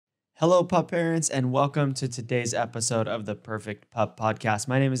Hello, pup parents, and welcome to today's episode of the Perfect Pup Podcast.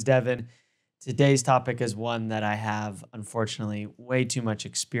 My name is Devin. Today's topic is one that I have, unfortunately, way too much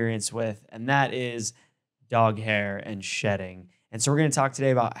experience with, and that is dog hair and shedding. And so, we're going to talk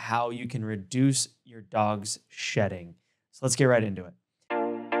today about how you can reduce your dog's shedding. So, let's get right into it.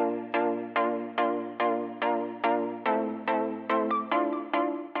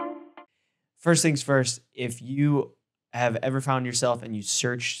 First things first, if you have ever found yourself and you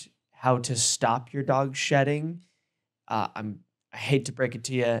searched how to stop your dog shedding, I hate to break it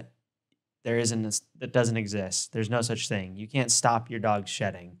to you, that doesn't exist. There's no such thing. You can't stop your dog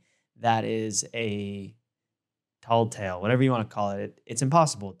shedding. That is a tall tale, whatever you want to call it. It's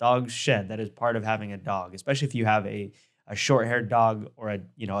impossible. Dogs shed. That is part of having a dog, especially if you have a short-haired dog or a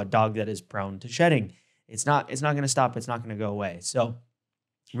dog that is prone to shedding. It's not going to stop. It's not going to go away. So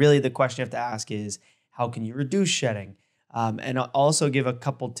really the question you have to ask is, how can you reduce shedding? And I'll also give a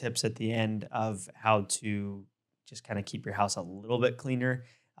couple tips at the end of how to just kind of keep your house a little bit cleaner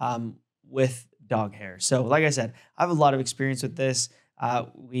with dog hair. So like I said, I have a lot of experience with this.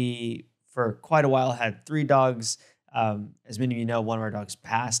 We, for quite a while, had three dogs. As many of you know, one of our dogs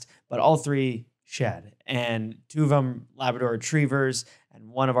passed, but all three shed. And two of them Labrador retrievers, and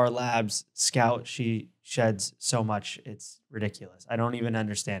one of our labs, Scout, she sheds so much, it's ridiculous. I don't even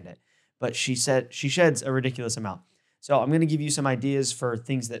understand it. But she said she sheds a ridiculous amount. So I'm going to give you some ideas for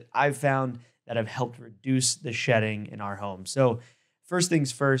things that I've found that have helped reduce the shedding in our home. So first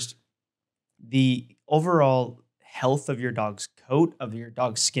things first, the overall health of your dog's coat, of your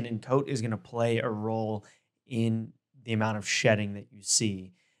dog's skin and coat, is going to play a role in the amount of shedding that you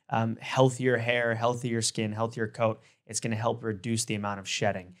see. Healthier hair, healthier skin, healthier coat, it's going to help reduce the amount of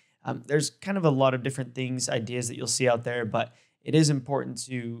shedding. There's kind of a lot of different things, ideas that you'll see out there, but it is important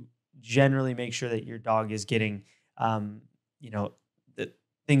to generally make sure that your dog is getting, the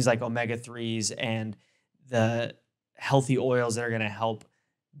things like omega-3s and the healthy oils that are going to help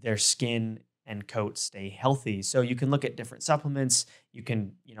their skin and coat stay healthy. So you can look at different supplements. You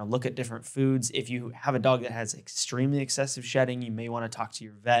can, look at different foods. If you have a dog that has extremely excessive shedding, you may want to talk to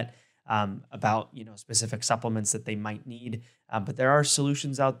your vet about, specific supplements that they might need. But there are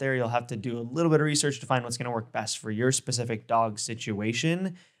solutions out there. You'll have to do a little bit of research to find what's going to work best for your specific dog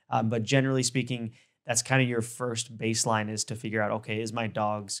situation. But generally speaking, that's kind of your first baseline, is to figure out, okay, is my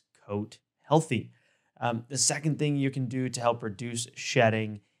dog's coat healthy? The second thing you can do to help reduce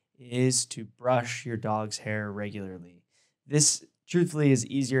shedding is to brush your dog's hair regularly. This, truthfully, is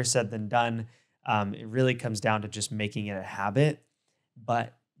easier said than done. It really comes down to just making it a habit,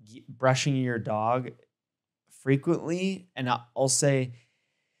 but brushing your dog frequently, and I'll say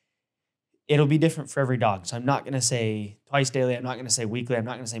it'll be different for every dog. So I'm not going to say twice daily. I'm not going to say weekly. I'm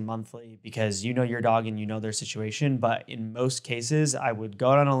not going to say monthly, because you know your dog and you know their situation. But in most cases, I would go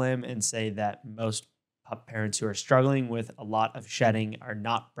out on a limb and say that most pup parents who are struggling with a lot of shedding are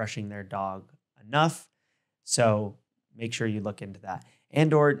not brushing their dog enough. So make sure you look into that,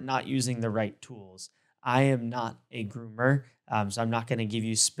 and or not using the right tools. I am not a groomer, so I'm not going to give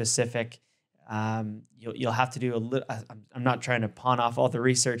you specific. You'll have to do a little. I'm not trying to pawn off all the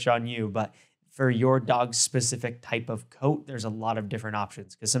research on you, but for your dog's specific type of coat, there's a lot of different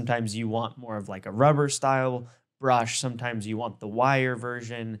options, because sometimes you want more of like a rubber style brush. Sometimes you want the wire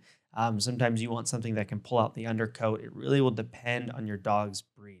version. Sometimes you want something that can pull out the undercoat. It really will depend on your dog's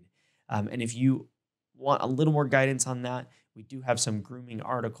breed. And if you want a little more guidance on that, we do have some grooming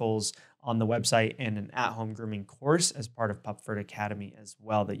articles on the website and an at-home grooming course as part of Pupford Academy as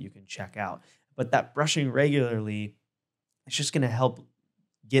well that you can check out. But that brushing regularly, it's just going to help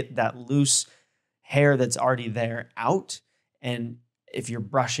get that loose hair that's already there out. And if you're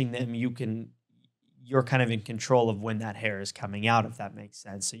brushing them, you're kind of in control of when that hair is coming out, if that makes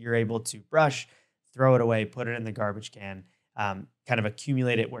sense. So you're able to brush, throw it away, put it in the garbage can, kind of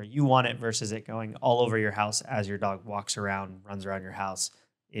accumulate it where you want it, versus it going all over your house as your dog walks around, runs around your house,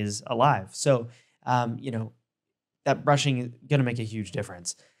 is alive. So, that brushing is going to make a huge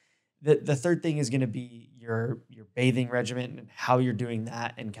difference. The third thing is going to be your bathing regimen and how you're doing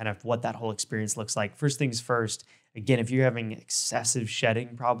that, and kind of what that whole experience looks like. First things first, again, if you're having excessive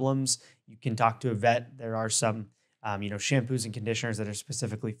shedding problems, you can talk to a vet. There are some, shampoos and conditioners that are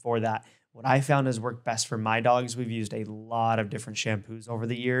specifically for that. What I found has worked best for my dogs, we've used a lot of different shampoos over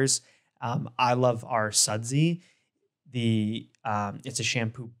the years. I love our Sudsy. It's a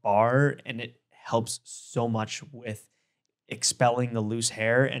shampoo bar, and it helps so much with expelling the loose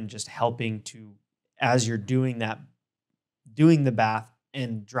hair, and just helping to, as you're doing the bath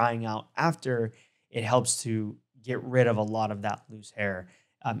and drying out after, it helps to get rid of a lot of that loose hair.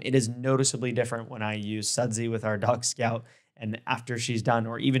 It is noticeably different when I use Sudsy with our dog Scout And after she's done,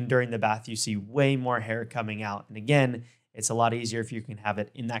 or even during the bath, you see way more hair coming out. And again, it's a lot easier if you can have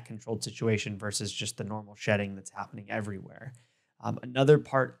it in that controlled situation versus just the normal shedding that's happening everywhere. Another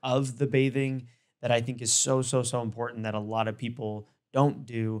part of the bathing that I think is so, so, so important that a lot of people don't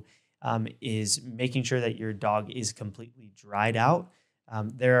do is making sure that your dog is completely dried out.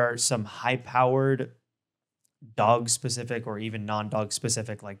 There are some high powered dog specific or even non dog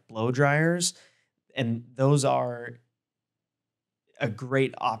specific like blow dryers. And those are a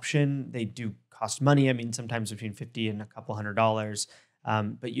great option. They do cost money. I mean, sometimes between 50 and a couple $100.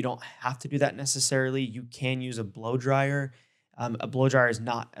 But you don't have to do that necessarily. You can use a blow dryer. A blow dryer is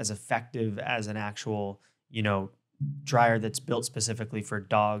not as effective as an actual, dryer that's built specifically for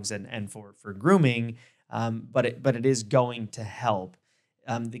dogs and for grooming. But it is going to help.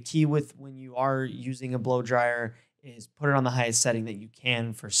 The key with when you are using a blow dryer is put it on the highest setting that you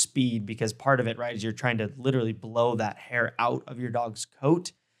can for speed, because part of it, right, is you're trying to literally blow that hair out of your dog's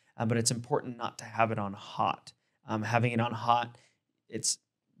coat. But it's important not to have it on hot. Having it on hot, it's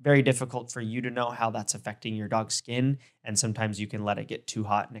very difficult for you to know how that's affecting your dog's skin. And sometimes you can let it get too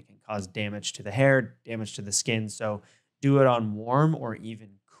hot and it can cause damage to the hair, damage to the skin. So do it on warm or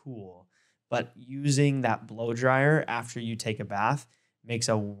even cool. But using that blow dryer after you take a bath makes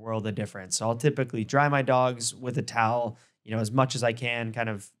a world of difference. So I'll typically dry my dogs with a towel, as much as I can, kind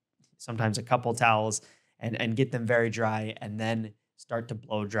of sometimes a couple towels, and get them very dry, and then start to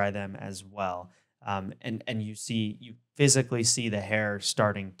blow dry them as well. And you physically see the hair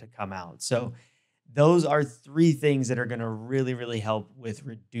starting to come out. So those are three things that are going to really, really help with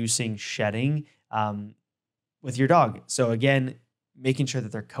reducing shedding with your dog. So again, making sure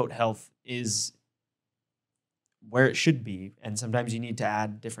that their coat health is where it should be. And sometimes you need to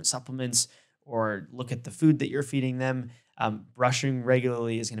add different supplements or look at the food that you're feeding them. Brushing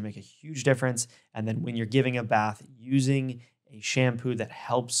regularly is going to make a huge difference. And then when you're giving a bath, using a shampoo that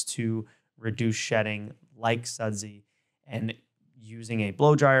helps to reduce shedding like Sudsy, and using a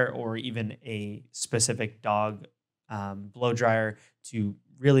blow dryer or even a specific dog blow dryer to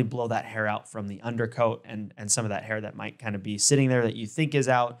really blow that hair out from the undercoat and some of that hair that might kind of be sitting there that you think is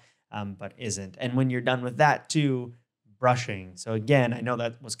out, but isn't. And when you're done with that too, brushing. So again, I know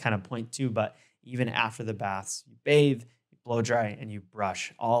that was kind of point two, but even after the baths, you bathe, you blow dry, and you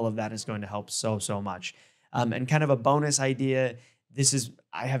brush. All of that is going to help so, so much. And kind of a bonus idea,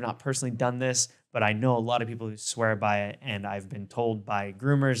 I have not personally done this, but I know a lot of people who swear by it, and I've been told by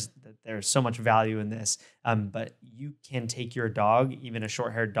groomers that there's so much value in this. But you can take your dog, even a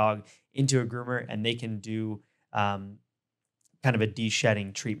short-haired dog, into a groomer, and they can do kind of a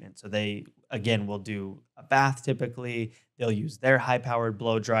de-shedding treatment. So they, again, will do a bath typically. They'll use their high-powered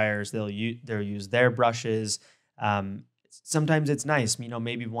blow dryers. They'll use their brushes. Sometimes it's nice,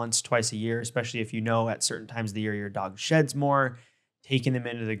 maybe once, twice a year, especially if at certain times of the year your dog sheds more, taking them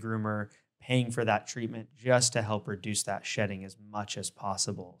into the groomer, paying for that treatment just to help reduce that shedding as much as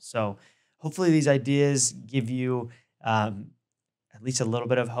possible. So hopefully these ideas give you at least a little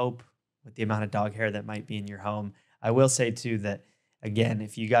bit of hope with the amount of dog hair that might be in your home. I will say too that, again,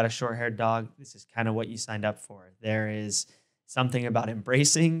 if you got a short-haired dog, this is kind of what you signed up for. There is something about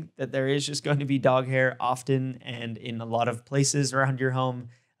embracing that there is just going to be dog hair often and in a lot of places around your home.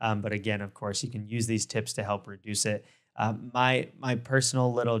 But again, of course, you can use these tips to help reduce it. My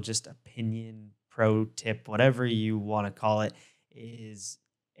personal little just opinion, pro tip, whatever you want to call it, is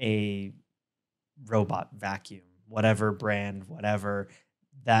a robot vacuum, whatever brand, whatever.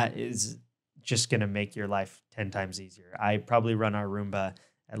 That is just going to make your life 10 times easier. I probably run our Roomba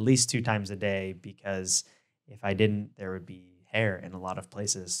at least 2 times a day, because if I didn't, there would be hair in a lot of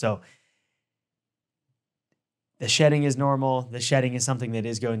places. So the shedding is normal. The shedding is something that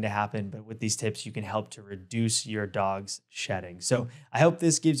is going to happen, but with these tips, you can help to reduce your dog's shedding. So I hope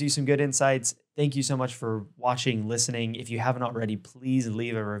this gives you some good insights. Thank you so much for watching, listening. If you haven't already, please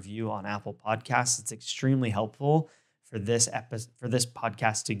leave a review on Apple Podcasts. It's extremely helpful for this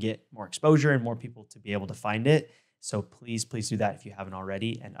podcast to get more exposure and more people to be able to find it. So please do that if you haven't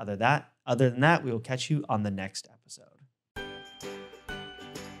already. And other than that, we will catch you on the next episode.